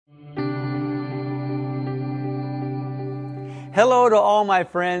Hello to all my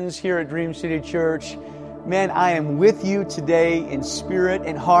friends here at Dream City Church. Man, I am with you today in spirit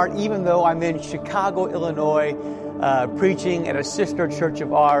and heart, even though I'm in Chicago, Illinois, preaching at a sister church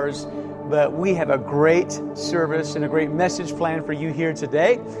of ours. But we have a great service and a great message planned for you here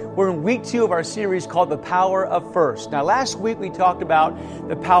today. We're in week 2 of our series called The Power of First. Now, last week we talked about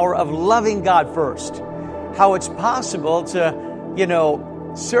the power of loving God first, how it's possible to,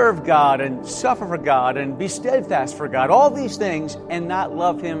 serve God and suffer for God and be steadfast for God, all these things, and not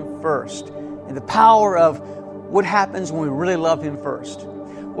love Him first. And the power of what happens when we really love Him first.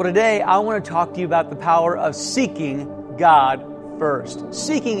 Well, today I want to talk to you about the power of seeking God first,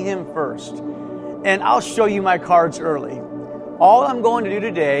 seeking Him first. And I'll show you my cards early. All I'm going to do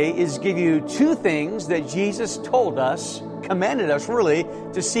today is give you 2 things that Jesus told us, commanded us really,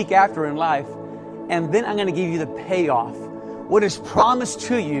 to seek after in life. And then I'm going to give you the payoff. What is promised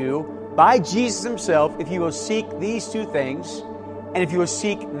to you by Jesus Himself if you will seek these 2 things and if you will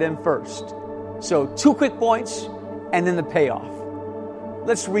seek them first. So 2 quick points and then the payoff.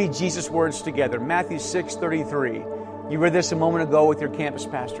 Let's read Jesus' words together. Matthew 6:33. You read this a moment ago with your campus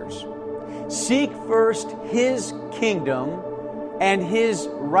pastors. Seek first His kingdom and His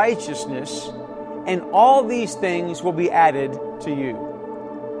righteousness, and all these things will be added to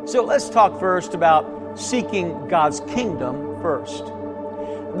you. So let's talk first about seeking God's kingdom first.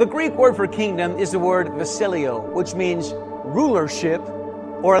 The Greek word for kingdom is the word vasilio, which means rulership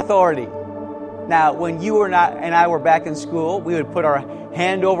or authority. Now, when you and I were back in school, we would put our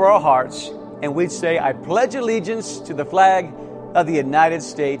hand over our hearts and we'd say, I pledge allegiance to the flag of the United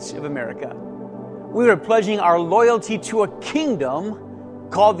States of America. We were pledging our loyalty to a kingdom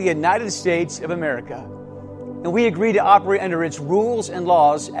called the United States of America. And we agreed to operate under its rules and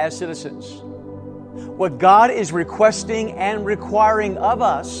laws as citizens. What God is requesting and requiring of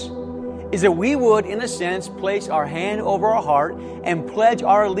us is that we would, in a sense, place our hand over our heart and pledge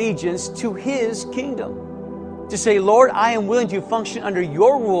our allegiance to His kingdom. To say, Lord, I am willing to function under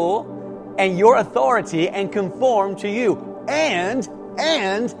your rule and your authority and conform to you. And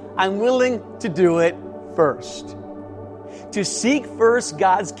I'm willing to do it first. To seek first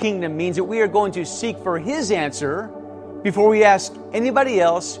God's kingdom means that we are going to seek for His answer before we ask anybody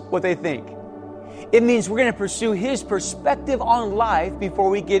else what they think. It means we're going to pursue His perspective on life before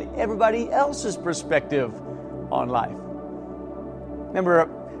we get everybody else's perspective on life. Remember,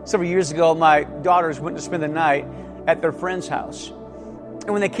 several years ago, my daughters went to spend the night at their friend's house. And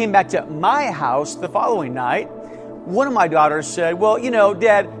when they came back to my house the following night, one of my daughters said, well,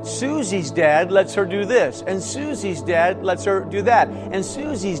 Dad, Susie's dad lets her do this, and Susie's dad lets her do that, and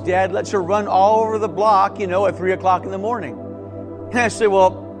Susie's dad lets her run all over the block, at 3 o'clock in the morning. And I said,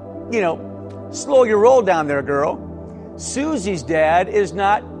 well, slow your roll down there, girl. Susie's dad is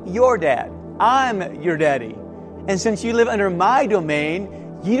not your dad. I'm your daddy. And since you live under my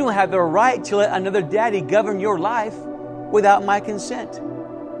domain, you don't have the right to let another daddy govern your life without my consent.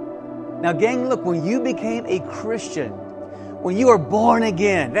 Now, gang, look, when you became a Christian, when you are born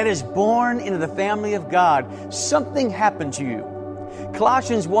again, that is born into the family of God, something happened to you.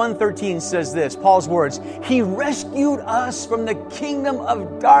 Colossians 1:13 says this, Paul's words, He rescued us from the kingdom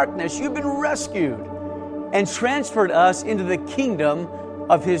of darkness. You've been rescued and transferred us into the kingdom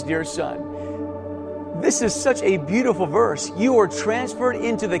of His dear Son. This is such a beautiful verse. You were transferred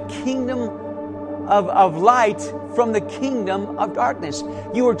into the kingdom of light from the kingdom of darkness.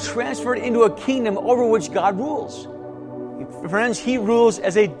 You were transferred into a kingdom over which God rules. Friends, He rules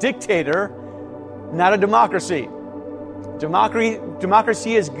as a dictator, not a democracy.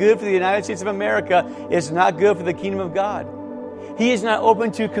 Democracy is good for the United States of America. It's not good for the kingdom of God. He is not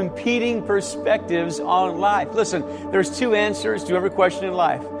open to competing perspectives on life. Listen, there's 2 answers to every question in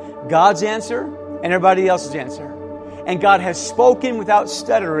life. God's answer and everybody else's answer. And God has spoken without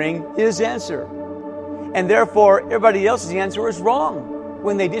stuttering His answer. And therefore, everybody else's answer is wrong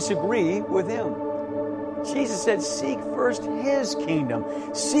when they disagree with Him. Jesus said, seek first His kingdom.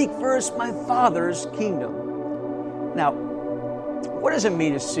 Seek first my Father's kingdom. Now, what does it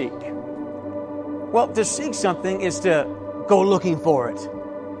mean to seek? Well, to seek something is to go looking for it.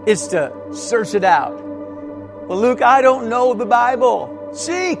 It's to search it out. Well, Luke, I don't know the Bible.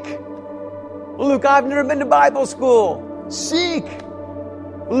 Seek. Well, Luke, I've never been to Bible school. Seek.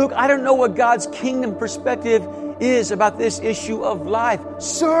 Well, Luke, I don't know what God's kingdom perspective is about this issue of life.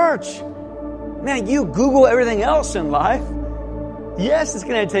 Search. Man, you Google everything else in life. Yes, it's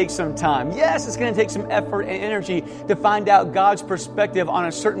going to take some time. Yes, it's going to take some effort and energy to find out God's perspective on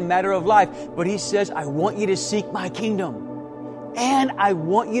a certain matter of life. But He says, I want you to seek my kingdom. And I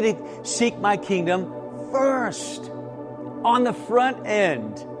want you to seek my kingdom first. On the front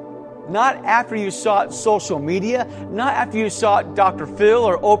end. Not after you sought social media, not after you sought Dr. Phil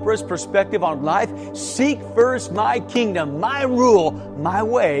or Oprah's perspective on life. Seek first my kingdom, my rule, my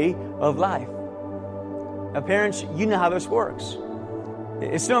way of life. Now, parents, you know how this works.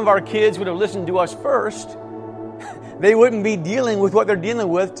 If some of our kids would have listened to us first, they wouldn't be dealing with what they're dealing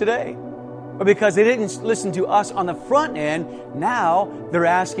with today. But because they didn't listen to us on the front end, now they're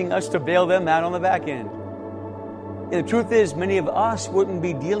asking us to bail them out on the back end. And the truth is, many of us wouldn't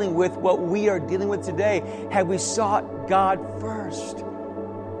be dealing with what we are dealing with today had we sought God first.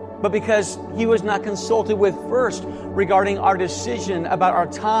 But because He was not consulted with first regarding our decision about our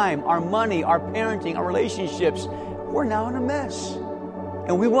time, our money, our parenting, our relationships, we're now in a mess.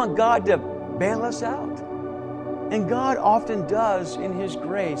 And we want God to bail us out. And God often does in His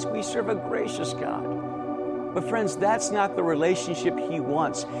grace. We serve a gracious God. But friends, that's not the relationship He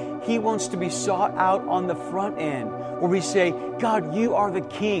wants. He wants to be sought out on the front end, where we say, God, you are the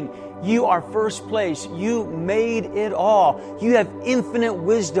King. You are first place. You made it all. You have infinite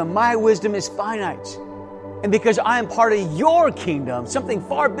wisdom. My wisdom is finite. And because I am part of your kingdom, something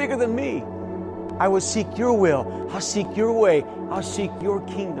far bigger than me, I will seek your will. I'll seek your way. I'll seek your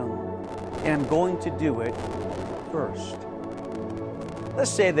kingdom. And I'm going to do it first.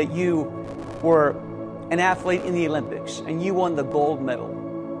 Let's say that you were an athlete in the Olympics and you won the gold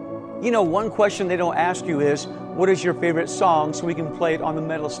medal. You know, one question they don't ask you is, what is your favorite song so we can play it on the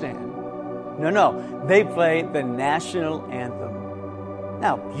medal stand? No, they play the national anthem.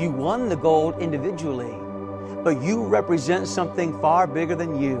 Now, you won the gold individually, but you represent something far bigger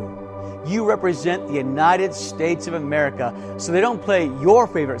than you. You represent the United States of America, so they don't play your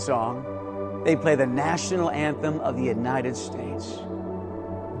favorite song. They play the national anthem of the United States.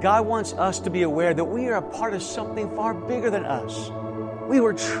 God wants us to be aware that we are a part of something far bigger than us. We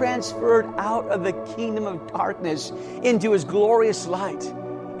were transferred out of the kingdom of darkness into His glorious light.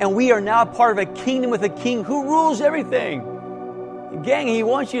 And we are now part of a kingdom with a King who rules everything. Gang, He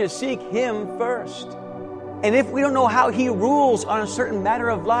wants you to seek Him first. And if we don't know how He rules on a certain matter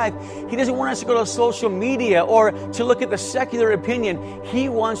of life, He doesn't want us to go to social media or to look at the secular opinion. He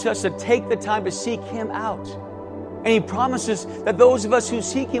wants us to take the time to seek Him out. And He promises that those of us who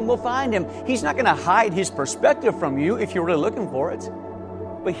seek Him will find Him. He's not going to hide His perspective from you if you're really looking for it.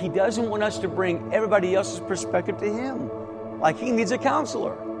 But He doesn't want us to bring everybody else's perspective to Him, like He needs a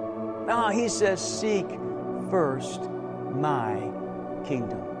counselor. No, He says, seek first my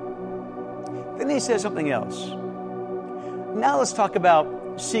kingdom. Then He says something else. Now let's talk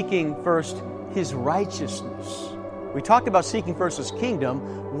about seeking first His righteousness. We talked about seeking first His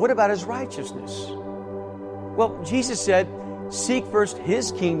kingdom. What about His righteousness? Well, Jesus said, seek first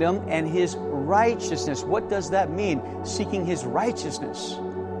His kingdom and His righteousness. What does that mean, seeking His righteousness?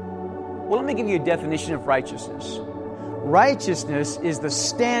 Well, let me give you a definition of righteousness. Righteousness is the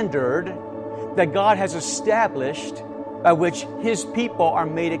standard that God has established by which His people are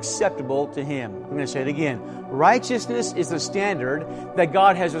made acceptable to Him. I'm going to say it again. Righteousness is the standard that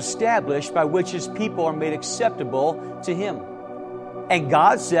God has established by which His people are made acceptable to Him. And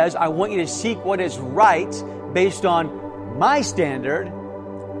God says, I want you to seek what is right based on my standard,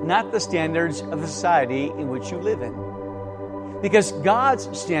 not the standards of the society in which you live in. Because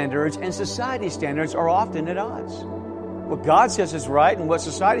God's standards and society's standards are often at odds. What God says is right and what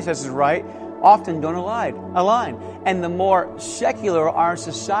society says is right often don't align. And the more secular our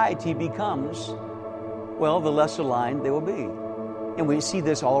society becomes, well, the less aligned they will be. And we see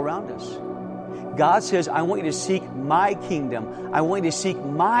this all around us. God says, I want you to seek my kingdom. I want you to seek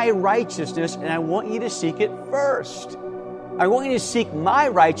my righteousness, and I want you to seek it first. I want you to seek my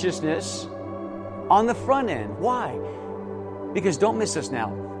righteousness on the front end. Why? Because don't miss this now.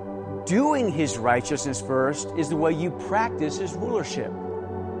 Doing His righteousness first is the way you practice His rulership.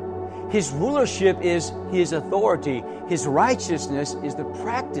 His rulership is His authority. His righteousness is the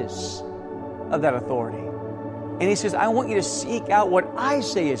practice of that authority. And He says, I want you to seek out what I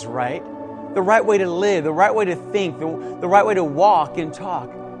say is right, the right way to live, the right way to think, the right way to walk and talk.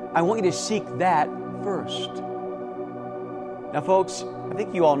 I want you to seek that first. Now, folks, I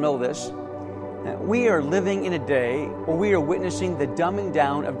think you all know this. We are living in a day where we are witnessing the dumbing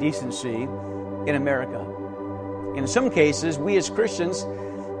down of decency in America. In some cases, we as Christians,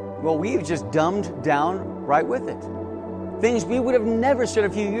 well, we've just dumbed down right with it. Things we would have never said a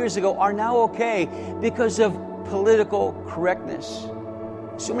few years ago are now okay because of political correctness.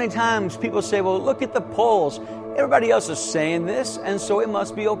 So many times people say, well, look at the polls. Everybody else is saying this, and so it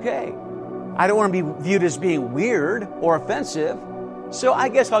must be okay. I don't want to be viewed as being weird or offensive, so I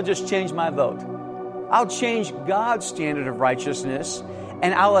guess I'll just change my vote. I'll change God's standard of righteousness,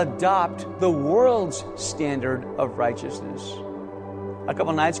 and I'll adopt the world's standard of righteousness. A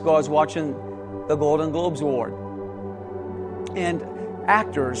couple nights ago, I was watching the Golden Globes Award. And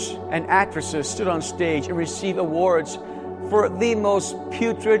actors and actresses stood on stage and received awards for the most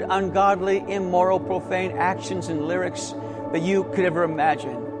putrid, ungodly, immoral, profane actions and lyrics that you could ever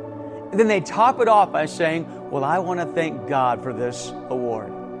imagine. And then they top it off by saying, well, I want to thank God for this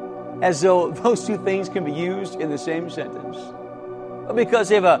award. As though those two things can be used in the same sentence. Because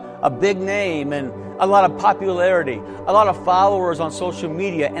they have a big name and a lot of popularity, a lot of followers on social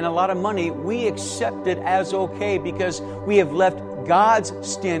media, and a lot of money, we accept it as okay because we have left God's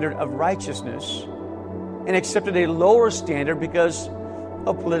standard of righteousness and accepted a lower standard because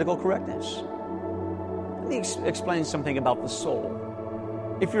of political correctness. Let me explain something about the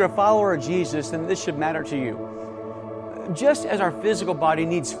soul. If you're a follower of Jesus, then this should matter to you. Just as our physical body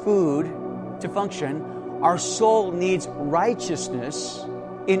needs food to function, our soul needs righteousness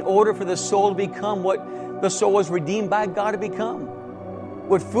in order for the soul to become what the soul was redeemed by God to become.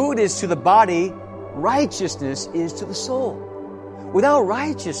 What food is to the body, righteousness is to the soul. Without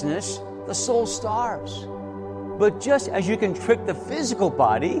righteousness, the soul starves. But just as you can trick the physical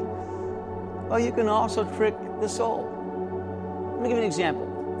body, well, you can also trick the soul. Let me give you an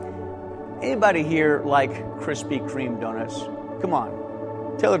example. Anybody here like Krispy Kreme donuts? Come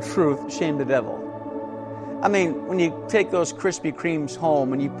on, tell the truth, shame the devil. I mean, when you take those Krispy Kremes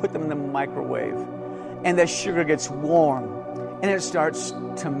home and you put them in the microwave and the sugar gets warm and it starts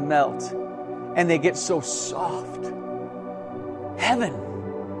to melt and they get so soft. Heaven.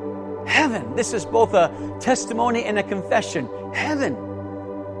 This is both a testimony and a confession. Heaven.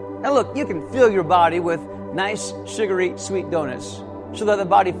 Now look, you can fill your body with nice, sugary, sweet donuts so that the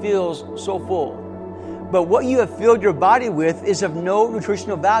body feels so full. But what you have filled your body with is of no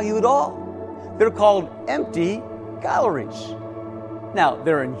nutritional value at all. They're called empty calories. Now,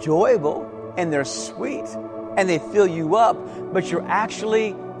 they're enjoyable and they're sweet and they fill you up, but you're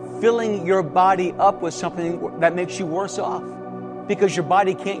actually filling your body up with something that makes you worse off because your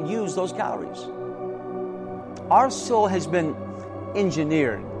body can't use those calories. Our soul has been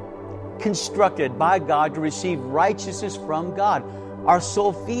engineered, constructed by God to receive righteousness from God. Our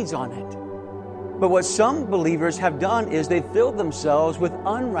soul feeds on it. But what some believers have done is they filled themselves with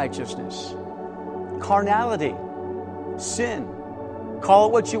unrighteousness, carnality, sin. Call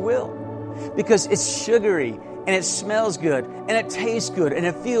it what you will. Because it's sugary and it smells good and it tastes good and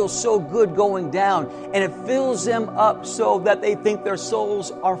it feels so good going down and it fills them up so that they think their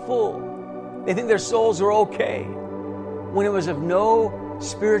souls are full. They think their souls are okay when it was of no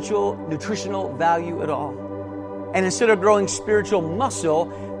spiritual, nutritional value at all. And instead of growing spiritual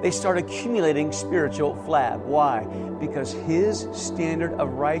muscle, they start accumulating spiritual flab. Why? Because His standard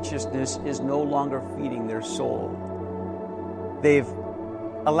of righteousness is no longer feeding their soul. They've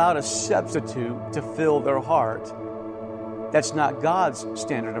allowed a substitute to fill their heart that's not God's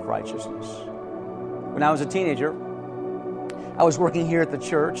standard of righteousness. When I was a teenager, I was working here at the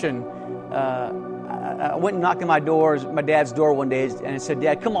church, and I went and knocked on my dad's door one day, and I said,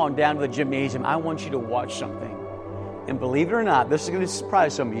 "Dad, come on down to the gymnasium. I want you to watch something." And believe it or not, this is going to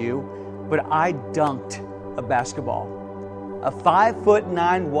surprise some of you, but I dunked a basketball. A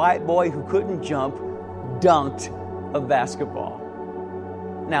 5'9" white boy who couldn't jump dunked a basketball.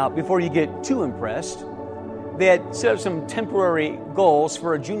 Now, before you get too impressed, they had set up some temporary goals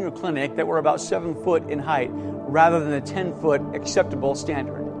for a junior clinic that were about 7 foot in height rather than the 10-foot acceptable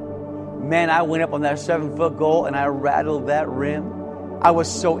standard. Man, I went up on that 7-foot goal and I rattled that rim. I was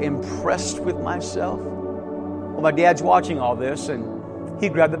so impressed with myself. Well, my dad's watching all this, and he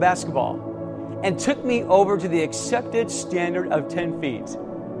grabbed the basketball and took me over to the accepted standard of 10 feet.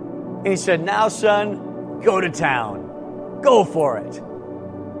 And he said, "Now, son, go to town. Go for it."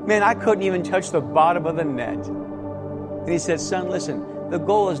 Man, I couldn't even touch the bottom of the net. And he said, "Son, listen, the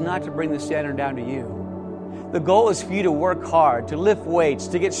goal is not to bring the standard down to you. The goal is for you to work hard, to lift weights,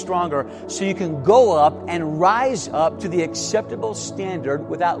 to get stronger, so you can go up and rise up to the acceptable standard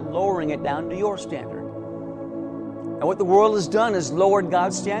without lowering it down to your standard." And what the world has done is lowered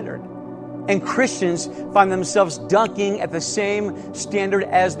God's standard. And Christians find themselves dunking at the same standard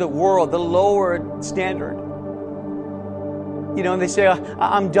as the world, the lowered standard. You know, and they say,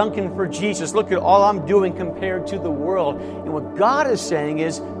 "I'm dunking for Jesus. Look at all I'm doing compared to the world." And what God is saying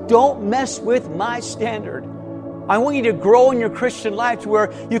is, don't mess with my standard. I want you to grow in your Christian life to where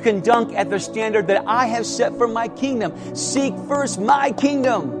you can dunk at the standard that I have set for my kingdom. Seek first my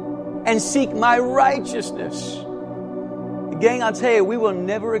kingdom and seek my righteousness. Gang, I'll tell you, we will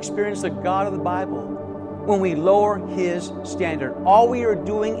never experience the God of the Bible when we lower His standard. All we are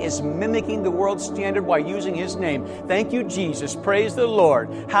doing is mimicking the world's standard while using His name. Thank you, Jesus. Praise the Lord.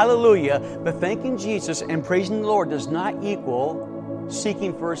 Hallelujah. But thanking Jesus and praising the Lord does not equal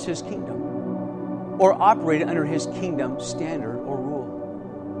seeking first His kingdom or operating under His kingdom standard or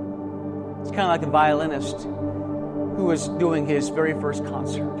rule. It's kind of like a violinist who was doing his very first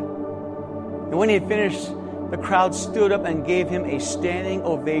concert. And when he had finished, the crowd stood up and gave him a standing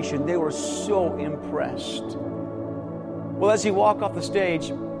ovation. They were so impressed. Well, as he walked off the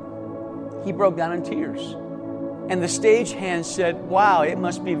stage, he broke down in tears. And the stagehand said, "Wow, it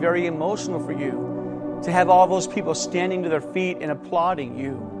must be very emotional for you to have all those people standing to their feet and applauding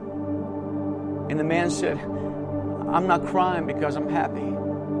you." And the man said, "I'm not crying because I'm happy.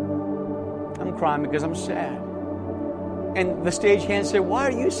 I'm crying because I'm sad." And the stagehand said, "Why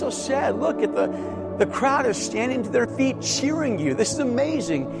are you so sad? Look at the crowd is standing to their feet cheering you. This is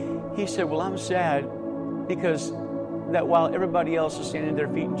amazing." He said, "Well, I'm sad because that while everybody else is standing to their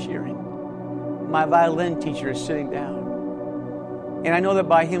feet and cheering, my violin teacher is sitting down. And I know that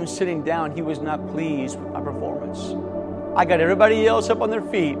by him sitting down, he was not pleased with my performance. I got everybody else up on their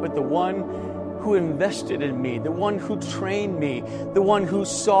feet, but the one who invested in me, the one who trained me, the one who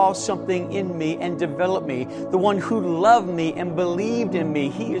saw something in me and developed me, the one who loved me and believed in me,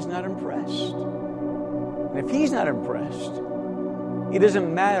 he is not impressed. And if he's not impressed, it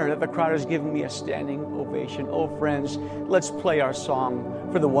doesn't matter that the crowd is giving me a standing ovation." Oh, friends, let's play our song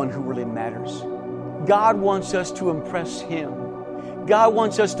for the one who really matters. God wants us to impress Him. God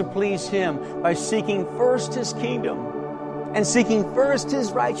wants us to please Him by seeking first His kingdom and seeking first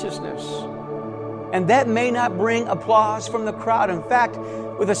His righteousness. And that may not bring applause from the crowd. In fact,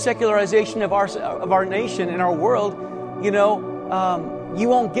 with the secularization of our nation and our world, you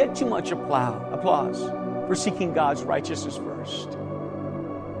won't get too much applause for seeking God's righteousness first.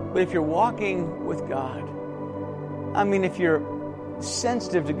 But if you're walking with God, if you're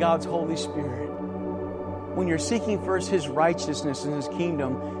sensitive to God's Holy Spirit, when you're seeking first His righteousness and His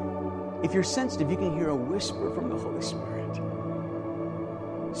kingdom, if you're sensitive, you can hear a whisper from the Holy Spirit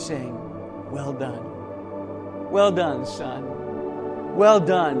saying, "Well done. Well done, son. Well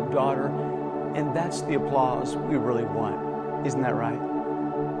done, daughter." And that's the applause we really want. Isn't that right?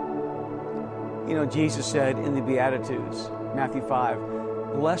 Jesus said in the Beatitudes, Matthew 5,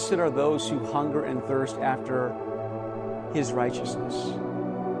 "Blessed are those who hunger and thirst after His righteousness."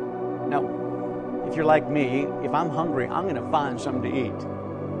 Now, if you're like me, if I'm hungry, I'm going to find something to eat.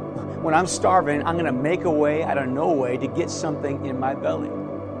 When I'm starving, I'm going to make a way out of no way to get something in my belly.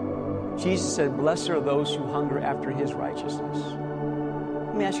 Jesus said, "Blessed are those who hunger after His righteousness."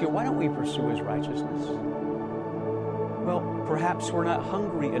 Let me ask you, why don't we pursue His righteousness? Well, perhaps we're not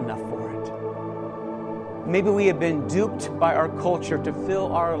hungry enough for it. Maybe we have been duped by our culture to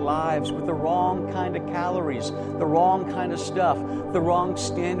fill our lives with the wrong kind of calories, the wrong kind of stuff, the wrong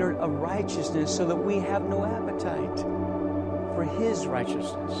standard of righteousness, so that we have no appetite for His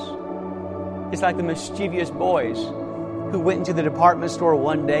righteousness. It's like the mischievous boys who went into the department store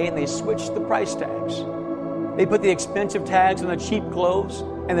one day and they switched the price tags. They put the expensive tags on the cheap clothes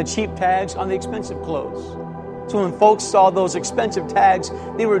and the cheap tags on the expensive clothes. So when folks saw those expensive tags,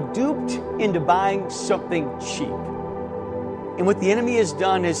 they were duped into buying something cheap. And what the enemy has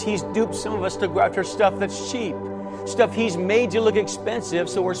done is he's duped some of us to go after stuff that's cheap. Stuff he's made to look expensive,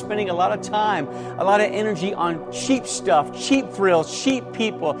 so we're spending a lot of time, a lot of energy on cheap stuff, cheap thrills, cheap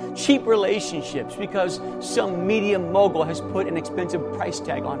people, cheap relationships, because some media mogul has put an expensive price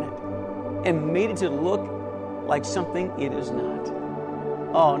tag on it and made it to look like something it is not.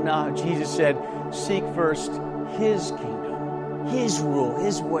 Oh, no, Jesus said, seek first His kingdom, His rule,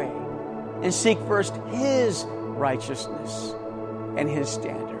 His way, and seek first His righteousness and His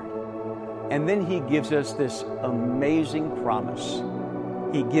standard. And then He gives us this amazing promise.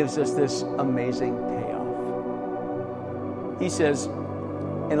 He gives us this amazing payoff. He says,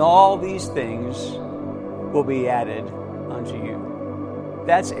 "And all these things will be added unto you."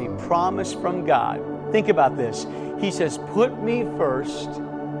 That's a promise from God. Think about this. He says, "Put me first,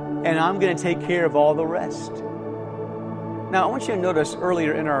 and I'm going to take care of all the rest." Now, I want you to notice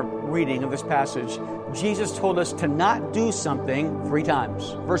earlier in our reading of this passage, Jesus told us to not do something 3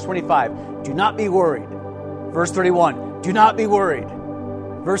 times. Verse 25, do not be worried. Verse 31, do not be worried.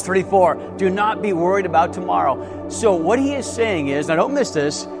 Verse 34, do not be worried about tomorrow. So what He is saying is, now don't miss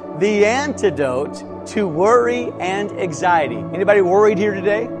this, the antidote to worry and anxiety. Anybody worried here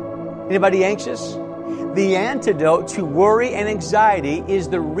today? Anybody anxious? The antidote to worry and anxiety is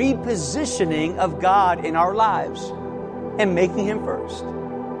the repositioning of God in our lives and making Him first.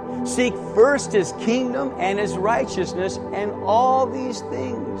 Seek first His kingdom and His righteousness, and all these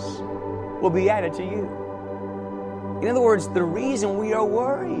things will be added to you. In other words, the reason we are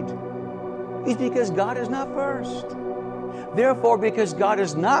worried is because God is not first. Therefore, because God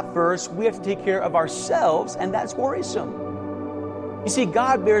is not first, we have to take care of ourselves, and that's worrisome. You see,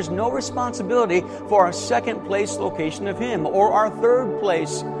 God bears no responsibility for our second place location of Him, or our third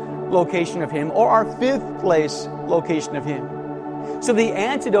place location of Him, or our fifth place location of Him. So the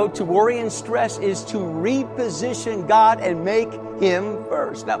antidote to worry and stress is to reposition God and make Him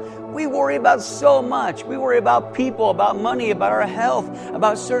first. Now, we worry about so much. We worry about people, about money, about our health,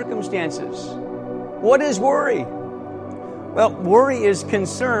 about circumstances. What is worry? Well, worry is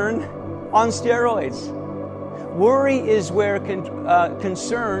concern on steroids. Worry is where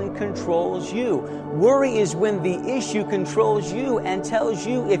concern controls you. Worry is when the issue controls you and tells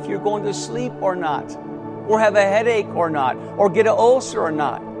you if you're going to sleep or not, or have a headache or not, or get an ulcer or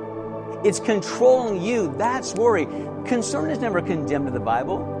not. It's controlling you. That's worry. Concern is never condemned in the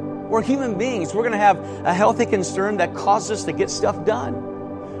Bible. We're human beings. We're going to have a healthy concern that causes us to get stuff done.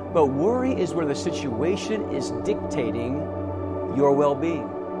 But worry is where the situation is dictating your well-being.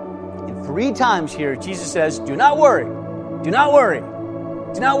 And 3 times here, Jesus says, do not worry. Do not worry.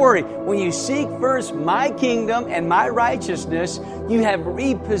 Do not worry. When you seek first my kingdom and my righteousness, you have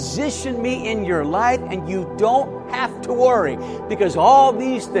repositioned me in your life, and you don't have to worry, because all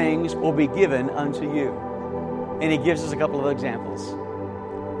these things will be given unto you. And He gives us a couple of examples.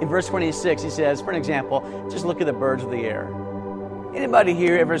 In verse 26, He says, for an example, just look at the birds of the air. Anybody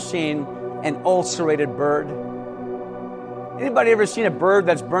here ever seen an ulcerated bird? Anybody ever seen a bird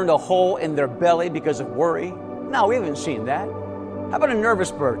that's burned a hole in their belly because of worry? No, we haven't seen that. How about a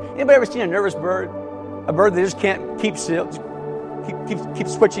nervous bird? Anybody ever seen a nervous bird? A bird that just can't keep still, keep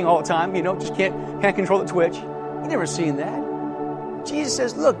switching all the time, just can't control the twitch. You've never seen that. Jesus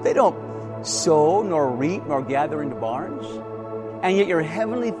says, look, they don't sow, nor reap, nor gather into barns, and yet your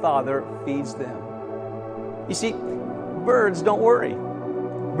heavenly Father feeds them. You see, birds don't worry.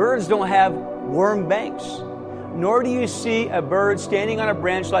 Birds don't have worm banks. Nor do you see a bird standing on a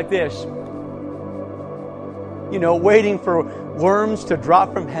branch like this, waiting for worms to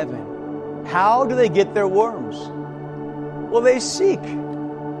drop from heaven. How do they get their worms? Well, they seek.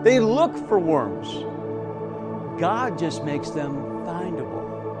 They look for worms. God just makes them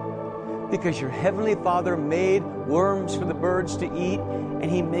findable, because your heavenly Father made worms for the birds to eat, and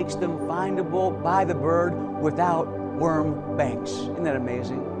He makes them findable by the bird without worm banks. Isn't that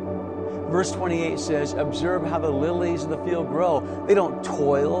amazing? Verse 28 says, observe how the lilies of the field grow. They don't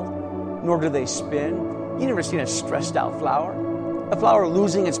toil, nor do they spin. You never seen a stressed out flower? A flower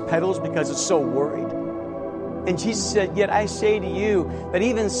losing its petals because it's so worried. And Jesus said, yet I say to you that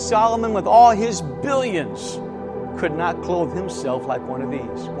even Solomon with all his billions could not clothe himself like one of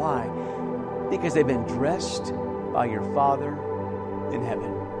these. Why? Because they've been dressed by your Father in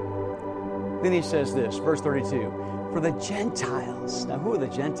heaven. Then He says this, verse 32, for the Gentiles. Now, who are the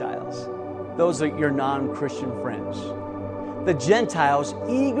Gentiles? Those are your non-Christian friends. The Gentiles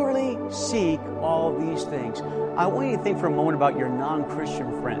eagerly seek all these things. I want you to think for a moment about your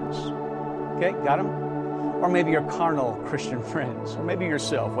non-Christian friends. Okay, got them? Or maybe your carnal Christian friends, or maybe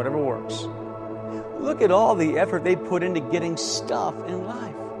yourself, whatever works. Look at all the effort they put into getting stuff in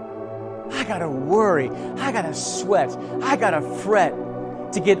life. I gotta worry, I gotta sweat, I gotta fret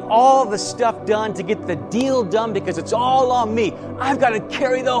to get all the stuff done, to get the deal done, because it's all on me. I've got to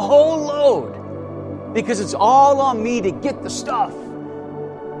carry the whole load because it's all on me to get the stuff.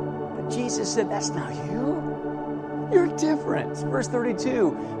 But Jesus said, that's not you. You're different. Verse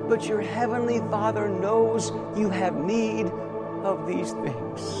 32, but your heavenly Father knows you have need of these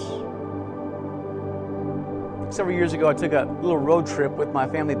things. Several years ago, I took a little road trip with my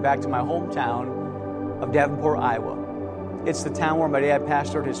family back to my hometown of Davenport, Iowa. It's the town where my dad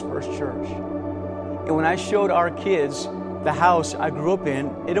pastored his first church. And when I showed our kids the house I grew up in,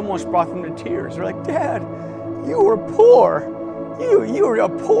 it almost brought them to tears. They're like, Dad, you were poor. You were a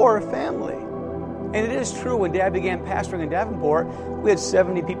poor family. And it is true, when Dad began pastoring in Davenport, we had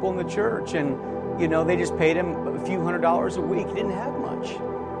 70 people in the church. And, they just paid him a few $100s a week. He didn't have much.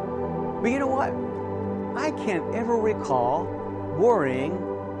 But you know what? I can't ever recall worrying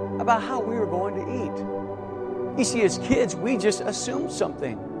about how we were going to eat. You see, as kids, we just assumed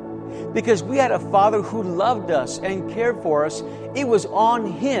something. Because we had a Father who loved us and cared for us. It was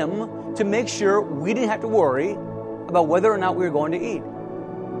on Him to make sure we didn't have to worry about whether or not we were going to eat.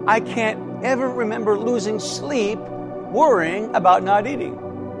 I can't ever remember losing sleep worrying about not eating.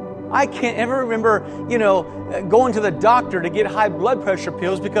 I can't ever remember, going to the doctor to get high blood pressure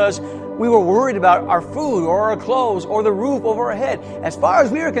pills because we were worried about our food or our clothes or the roof over our head. As far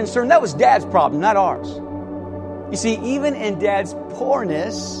as we were concerned, that was Dad's problem, not ours. You see, even in Dad's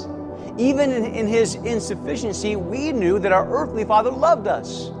poorness, even in His insufficiency, we knew that our earthly Father loved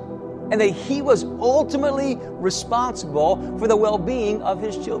us and that He was ultimately responsible for the well-being of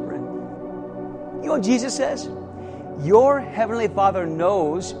His children. You know what Jesus says? Your Heavenly Father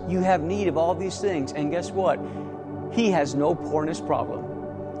knows you have need of all these things. And guess what? He has no poorness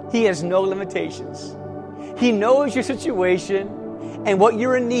problem. He has no limitations. He knows your situation and what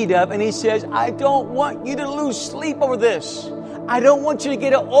you're in need of. And He says, I don't want you to lose sleep over this. I don't want you to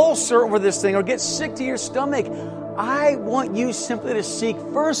get an ulcer over this thing or get sick to your stomach. I want you simply to seek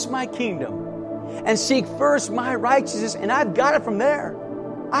first my kingdom and seek first my righteousness. And I've got it from there.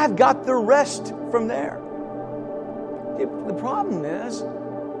 I've got the rest from there. The problem is,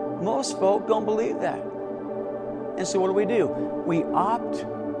 most folk don't believe that. And so what do? We opt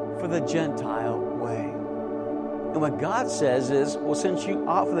for the Gentile way. And what God says is, well, since you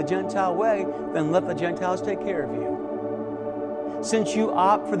opt for the Gentile way, then let the Gentiles take care of you. Since you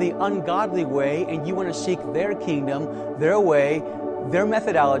opt for the ungodly way and you want to seek their kingdom, their way, their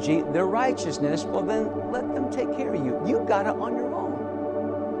methodology, their righteousness, well, then let them take care of you. You got it on your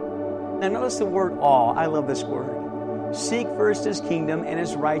own. Now notice the word all. I love this word. Seek first His kingdom and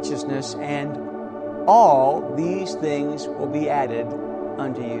His righteousness, and all these things will be added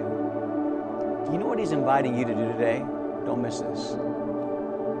unto you. Do you know what He's inviting you to do today? Don't miss this.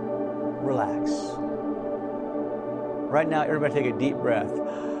 Relax. Right now, everybody take a deep breath.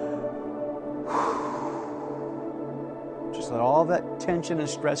 Just let all that tension and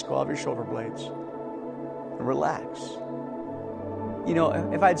stress go off your shoulder blades. And relax. You know,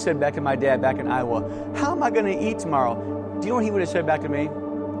 if I'd said back to my dad back in Iowa, how am I going to eat tomorrow? Do you know what he would have said back to me? He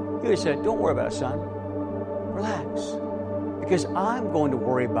would have said, don't worry about it, son. Relax. Because I'm going to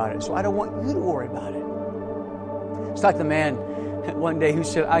worry about it, so I don't want you to worry about it. It's like the man one day who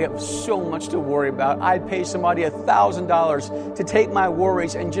said, I have so much to worry about. I'd pay somebody $1,000 to take my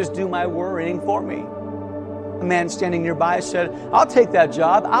worries and just do my worrying for me. A man standing nearby said, I'll take that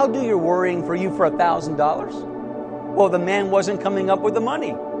job. I'll do your worrying for you for $1,000. Well, the man wasn't coming up with the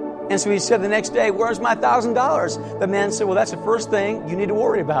money. And so he said the next day, where's my $1,000? The man said, well, that's the first thing you need to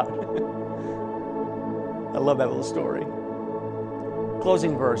worry about. I love that little story.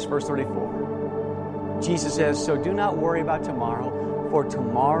 Closing verse 34. Jesus says, so do not worry about tomorrow, for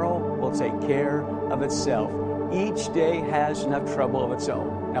tomorrow will take care of itself. Each day has enough trouble of its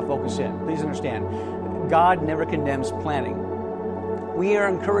own. Now focus in. Please understand, God never condemns planning. We are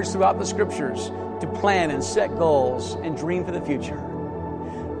encouraged throughout the Scriptures to plan and set goals and dream for the future.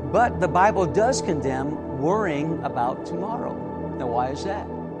 But the Bible does condemn worrying about tomorrow. Now, why is that?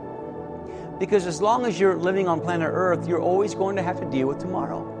 Because as long as you're living on planet Earth, you're always going to have to deal with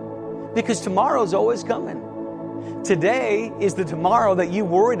tomorrow. Because tomorrow is always coming. Today is the tomorrow that you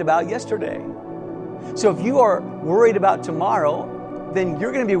worried about yesterday. So if you are worried about tomorrow, then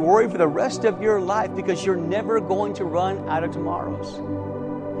you're going to be worried for the rest of your life because you're never going to run out of tomorrows.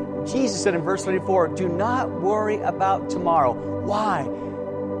 Jesus said in verse 34, do not worry about tomorrow. Why?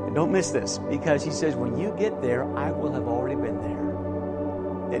 And don't miss this, because He says, when you get there, I will have already been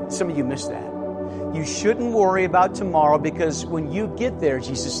there. And some of you missed that. You shouldn't worry about tomorrow because when you get there,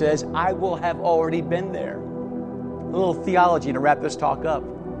 Jesus says, I will have already been there. A little theology to wrap this talk up.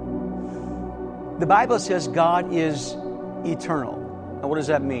 The Bible says God is eternal. Now, what does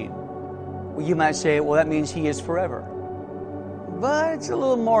that mean? Well, you might say, well, that means He is forever. But it's a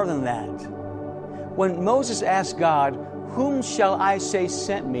little more than that. When Moses asked God, whom shall I say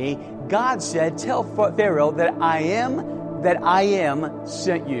sent me? God said, tell Pharaoh that I am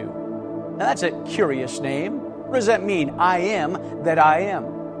sent you. Now that's a curious name. What does that mean? I am that I am.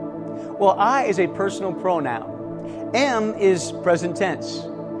 Well, I is a personal pronoun. Am is present tense.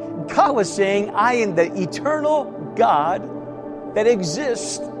 God was saying, I am the eternal God that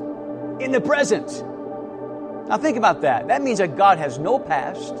exists in the present. Now think about that. That means that God has no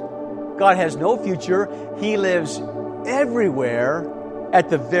past. God has no future. He lives everywhere at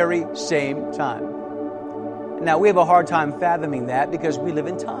the very same time. Now we have a hard time fathoming that because we live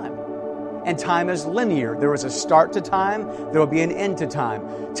in time. And time is linear. There is a start to time. There will be an end to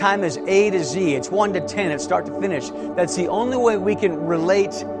time. Time is A to Z. It's 1 to 10. It's start to finish. That's the only way we can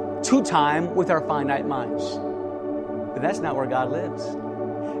relate to time with our finite minds. But that's not where God lives.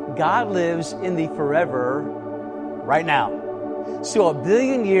 God lives in the forever right now. So 1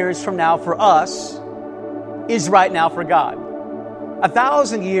 billion years from now for us is right now for God.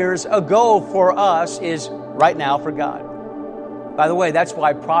 1,000 years ago for us is right now for God. By the way, that's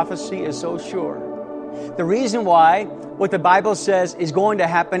why prophecy is so sure. The reason why what the Bible says is going to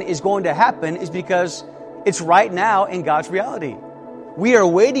happen is because it's right now in God's reality. We are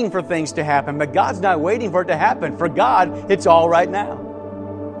waiting for things to happen, but God's not waiting for it to happen. For God, it's all right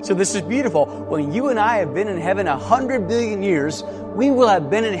now. So this is beautiful. When you and I have been in heaven 100 billion years, we will have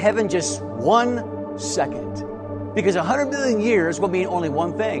been in heaven just 1 second. Because 100 billion years will mean only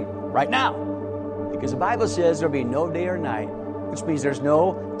one thing, right now. Because the Bible says there'll be no day or night, which means there's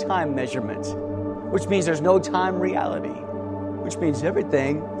no time measurement, which means there's no time reality, which means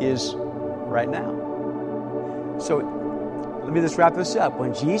everything is right now. So let me just wrap this up.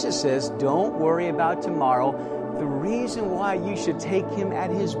 When Jesus says, don't worry about tomorrow, the reason why you should take him at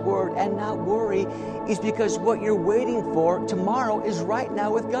his word and not worry is because what you're waiting for tomorrow is right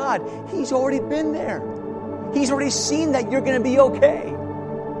now with God. He's already been there. He's already seen that you're going to be okay.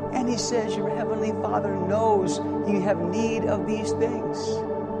 And he says your heavenly Father knows you have need of these things.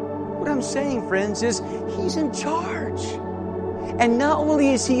 What I'm saying, friends, is he's in charge. And not only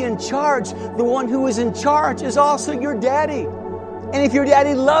is he in charge, the one who is in charge is also your daddy. And if your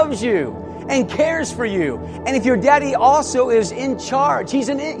daddy loves you and cares for you, and if your daddy also is in charge, he's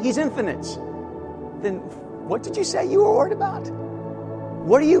infinite, then what did you say you were worried about?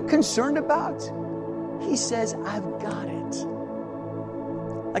 What are you concerned about? He says, I've got it.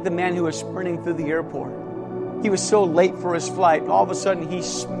 Like the man who was sprinting through the airport. He was so late for his flight, all of a sudden he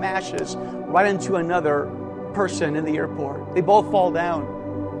smashes right into another person in the airport. They both fall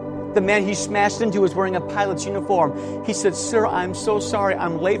down. The man he smashed into was wearing a pilot's uniform. He said, sir, I'm so sorry.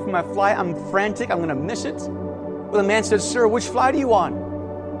 I'm late for my flight. I'm frantic. I'm going to miss it. Well, the man said, sir, which flight are you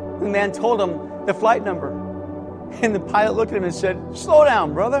on? The man told him the flight number. And the pilot looked at him and said, slow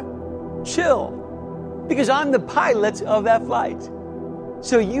down, brother. Chill. Because I'm the pilot of that flight.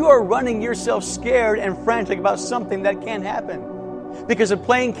 So you are running yourself scared and frantic about something that can't happen. Because a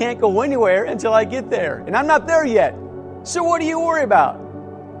plane can't go anywhere until I get there. And I'm not there yet. So what do you worry about?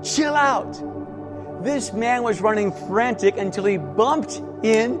 Chill out. This man was running frantic until he bumped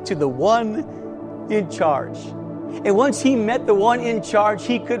into the one in charge. And once he met the one in charge,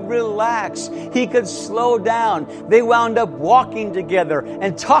 he could relax. He could slow down. They wound up walking together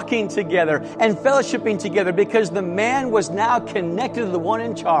and talking together and fellowshipping together because the man was now connected to the one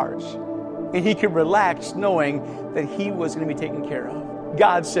in charge. And he could relax knowing that he was going to be taken care of.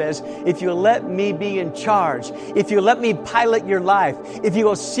 God says, if you let me be in charge, if you let me pilot your life, if you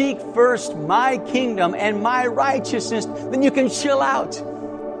will seek first my kingdom and my righteousness, then you can chill out.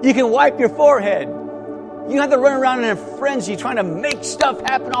 You can wipe your forehead. You don't have to run around in a frenzy trying to make stuff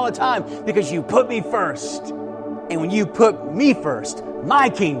happen all the time because you put me first. And when you put me first, my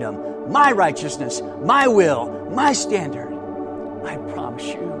kingdom, my righteousness, my will, my standard, I promise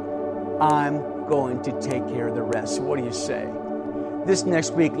you, I'm going to take care of the rest. So what do you say? This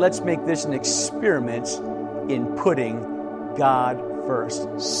next week, let's make this an experiment in putting God first,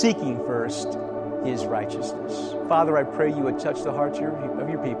 seeking first his righteousness. Father, I pray you would touch the hearts of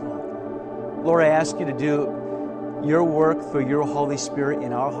your people. Lord, I ask you to do your work through your Holy Spirit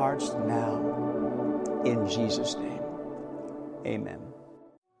in our hearts now. In Jesus' name, amen.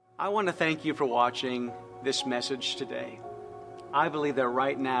 I want to thank you for watching this message today. I believe that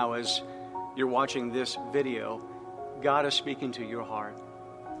right now, as you're watching this video, God is speaking to your heart.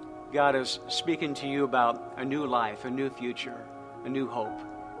 God is speaking to you about a new life, a new future, a new hope.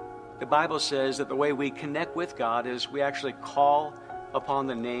 The Bible says that the way we connect with God is we actually call upon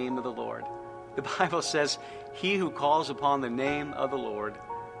the name of the Lord. The Bible says, he who calls upon the name of the Lord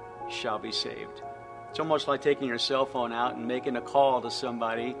shall be saved. It's almost like taking your cell phone out and making a call to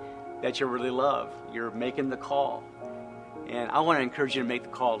somebody that you really love. You're making the call. And I want to encourage you to make the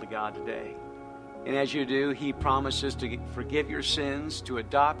call to God today. And as you do, he promises to forgive your sins, to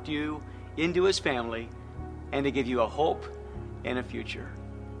adopt you into his family, and to give you a hope and a future.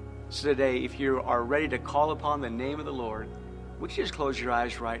 So today, if you are ready to call upon the name of the Lord, would you just close your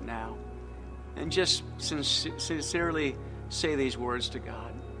eyes right now and just sincerely say these words to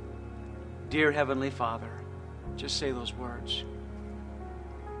God? Dear Heavenly Father, just say those words.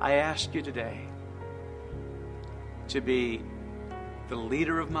 I ask you today to be the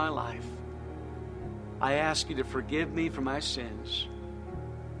leader of my life. I ask you to forgive me for my sins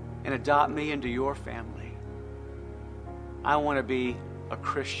and adopt me into your family. I want to be a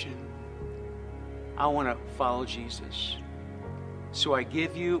Christian. I want to follow Jesus. So I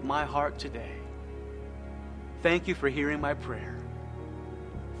give you my heart today. Thank you for hearing my prayer.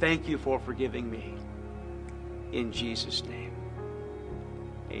 Thank you for forgiving me. In Jesus' name,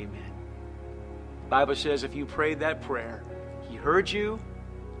 amen. The Bible says if you prayed that prayer, he heard you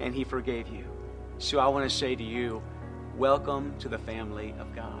and he forgave you. So I want to say to you, welcome to the family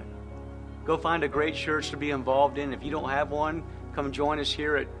of God. Go find a great church to be involved in. If you don't have one, come join us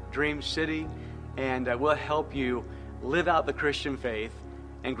here at Dream City, and we'll help you live out the Christian faith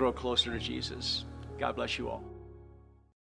and grow closer to Jesus. God bless you all.